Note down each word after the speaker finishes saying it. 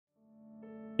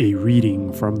A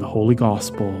reading from the Holy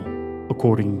Gospel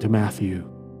according to Matthew.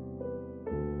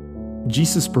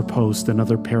 Jesus proposed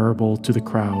another parable to the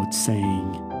crowd,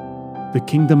 saying, "The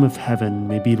kingdom of heaven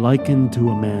may be likened to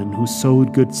a man who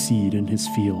sowed good seed in his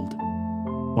field.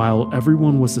 While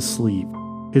everyone was asleep,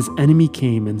 his enemy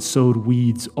came and sowed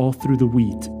weeds all through the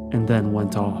wheat and then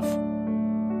went off.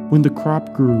 When the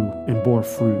crop grew and bore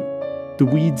fruit, the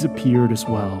weeds appeared as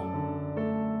well.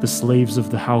 The slaves of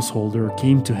the householder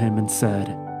came to him and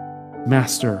said,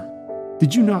 'Master,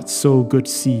 did you not sow good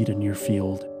seed in your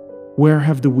field? Where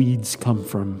have the weeds come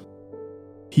from?'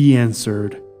 He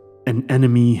answered, 'An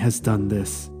enemy has done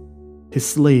this.' His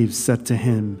slaves said to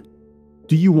him,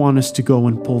 'Do you want us to go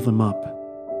and pull them up?'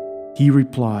 He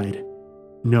replied,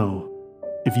 'No.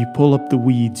 If you pull up the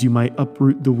weeds, you might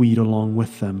uproot the wheat along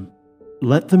with them.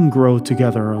 Let them grow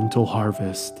together until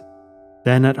harvest.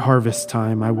 Then at harvest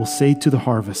time I will say to the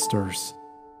harvesters,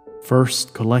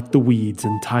 "First collect the weeds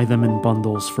and tie them in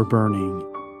bundles for burning,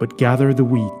 but gather the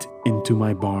wheat into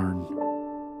my barn."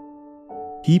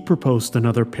 He proposed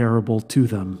another parable to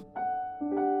them.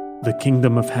 "The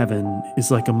kingdom of heaven is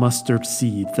like a mustard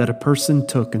seed that a person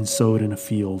took and sowed in a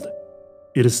field.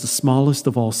 It is the smallest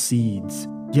of all seeds,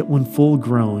 yet when full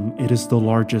grown, it is the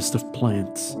largest of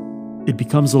plants. It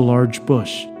becomes a large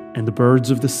bush, and the birds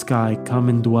of the sky come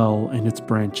and dwell in its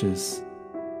branches."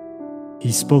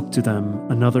 He spoke to them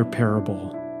another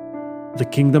parable. "The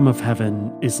kingdom of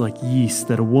heaven is like yeast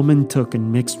that a woman took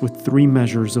and mixed with 3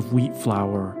 measures of wheat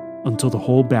flour until the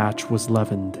whole batch was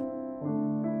leavened."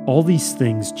 All these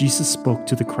things Jesus spoke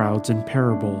to the crowds in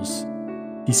parables.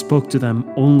 He spoke to them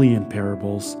only in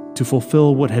parables to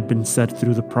fulfill what had been said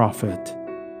through the prophet,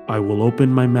 "I will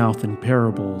open my mouth in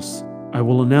parables. I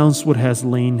will announce what has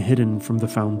lain hidden from the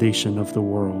foundation of the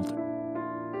world."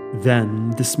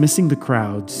 Then, dismissing the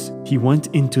crowds, he went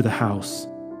into the house.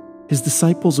 His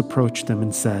disciples approached him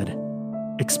and said,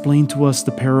 "Explain to us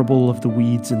the parable of the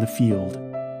weeds in the field."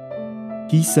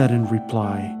 He said in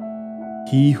reply,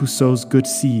 "He who sows good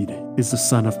seed is the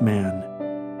Son of Man.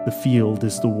 The field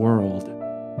is the world.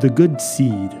 The good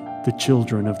seed, the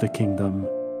children of the kingdom.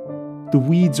 The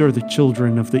weeds are the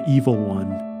children of the evil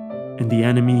one, and the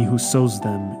enemy who sows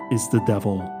them is the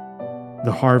devil.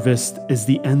 The harvest is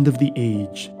the end of the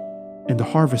age, and the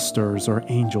harvesters are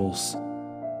angels.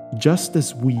 Just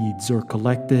as weeds are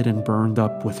collected and burned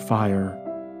up with fire,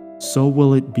 so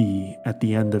will it be at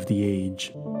the end of the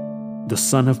age. The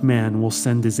Son of Man will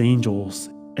send his angels,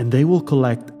 and they will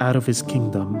collect out of his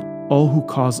kingdom all who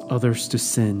cause others to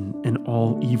sin and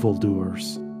all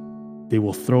evildoers. They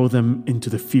will throw them into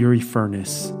the fiery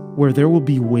furnace, where there will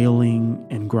be wailing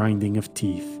and grinding of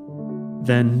teeth.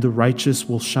 Then the righteous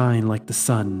will shine like the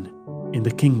sun in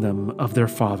the kingdom of their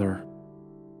Father.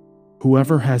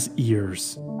 Whoever has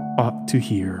ears ought to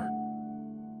hear."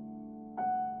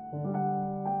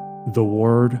 The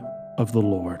word of the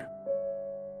Lord.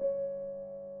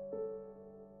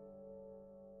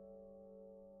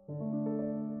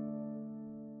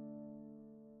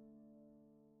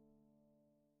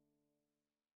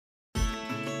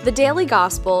 The Daily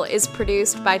Gospel is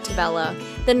produced by Tabella,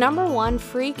 the #1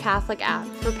 free Catholic app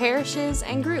for parishes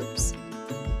and groups.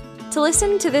 To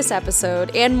listen to this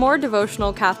episode and more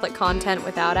devotional Catholic content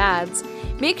without ads,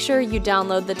 make sure you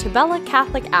download the Tabella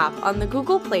Catholic app on the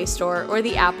Google Play Store or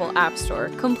the Apple App Store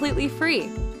completely free.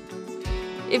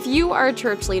 If you are a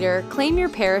church leader, claim your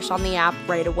parish on the app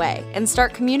right away and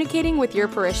start communicating with your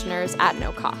parishioners at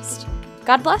no cost.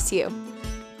 God bless you.